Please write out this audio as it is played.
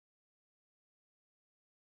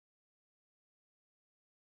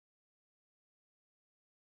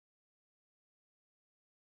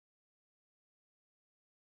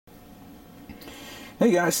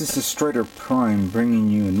Hey guys, this is Strider Prime bringing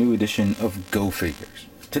you a new edition of Go Figures.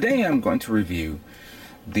 Today I'm going to review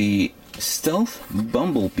the Stealth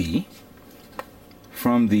Bumblebee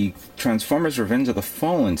from the Transformers Revenge of the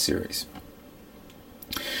Fallen series.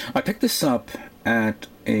 I picked this up at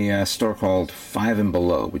a store called 5 and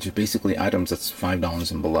Below, which is basically items that's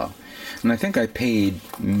 $5 and below. And I think I paid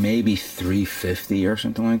maybe $3.50 or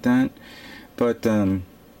something like that. But I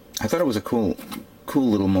thought it was a cool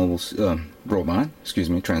little mobile robot,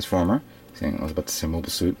 transformer. I was about to say mobile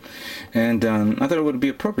suit. And I thought it would be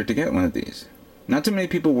appropriate to get one of these. Not too many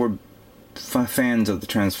people were fans of the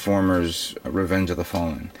Transformers Revenge of the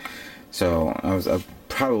Fallen. So I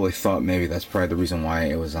probably thought maybe that's probably the reason why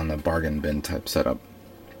it was on the bargain bin type setup.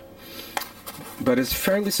 But it's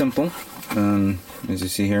fairly simple. As you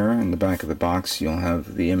see here in the back of the box, you'll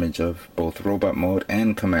have the image of both robot mode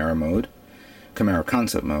and Camaro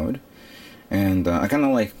concept mode. And I kind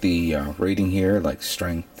of like the rating here, like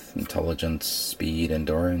strength, intelligence, speed,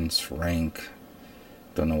 endurance, rank.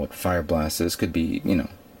 Don't know what fire blast is. Could be,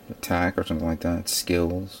 attack or something like that.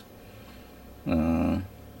 Skills. Then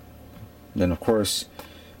of course,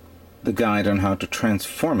 the guide on how to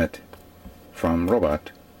transform it from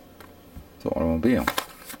robot to automobile.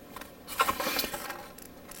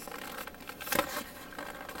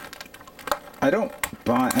 I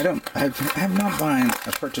have not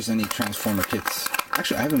purchased any Transformer kits.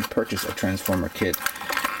 Actually, I haven't purchased a Transformer kit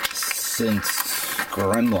since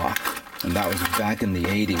Grimlock, and that was back in the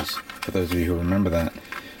 80s, for those of you who remember that.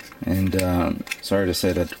 And sorry to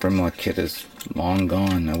say that the Grimlock kit is long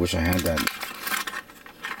gone. I wish I had that.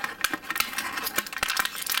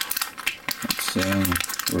 Let's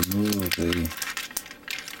remove the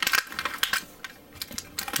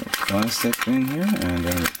plastic thing here, and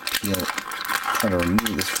then try to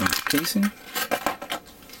remove this from the casing.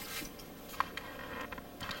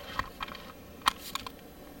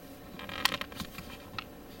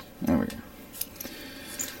 There we go.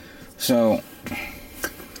 So,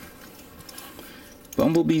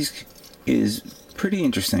 Bumblebee's is pretty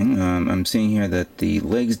interesting. I'm seeing here that the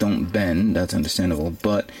legs don't bend. That's understandable,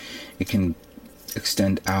 but it can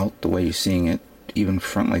extend out the way you're seeing it, even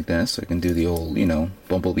front like this. So I can do the old,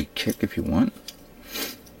 Bumblebee kick if you want.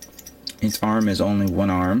 Its arm is only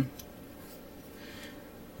one arm.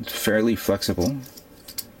 It's fairly flexible.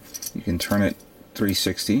 You can turn it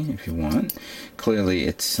 360 if you want. Clearly,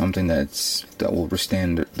 it's something that will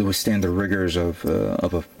withstand the rigors of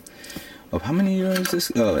how many years is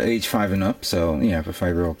this? Age 5 and up. So yeah, if a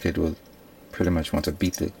 5-year-old kid will pretty much want to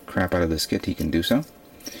beat the crap out of this kit, he can do so.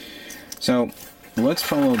 So let's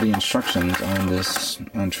follow the instructions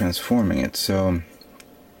on transforming it. So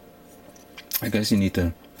I guess you need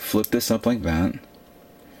to flip this up like that,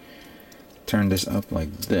 turn this up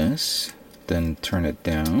like this, then turn it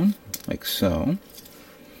down like so,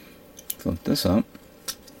 flip this up,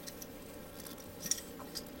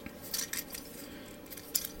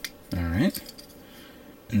 alright,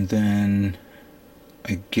 and then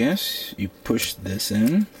I guess you push this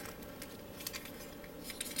in,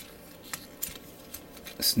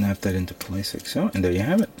 snap that into place like so, and there you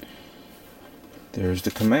have it. There's the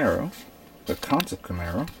Camaro, the concept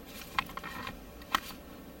Camaro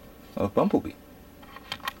of Bumblebee.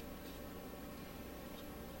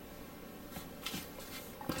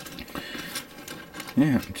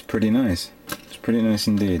 Yeah, it's pretty nice. It's pretty nice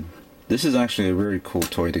indeed. This is actually a very cool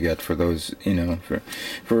toy to get for those,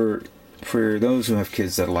 for those who have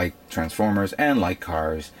kids that like Transformers and like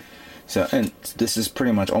cars. So, and this is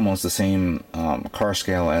pretty much almost the same car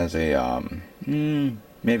scale as a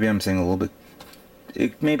maybe I'm saying a little bit.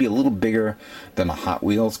 It may be a little bigger than a Hot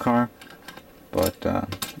Wheels car, but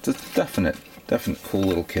it's a definite cool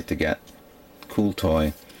little kit to get. Cool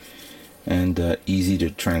toy, and easy to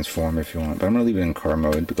transform if you want. But I'm going to leave it in car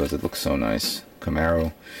mode because it looks so nice.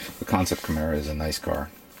 Camaro, the concept Camaro is a nice car.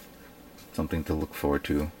 Something to look forward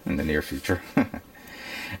to in the near future.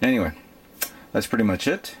 Anyway, that's pretty much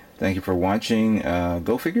it. Thank you for watching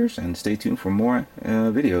Go Figures, and stay tuned for more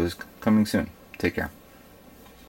videos coming soon. Take care.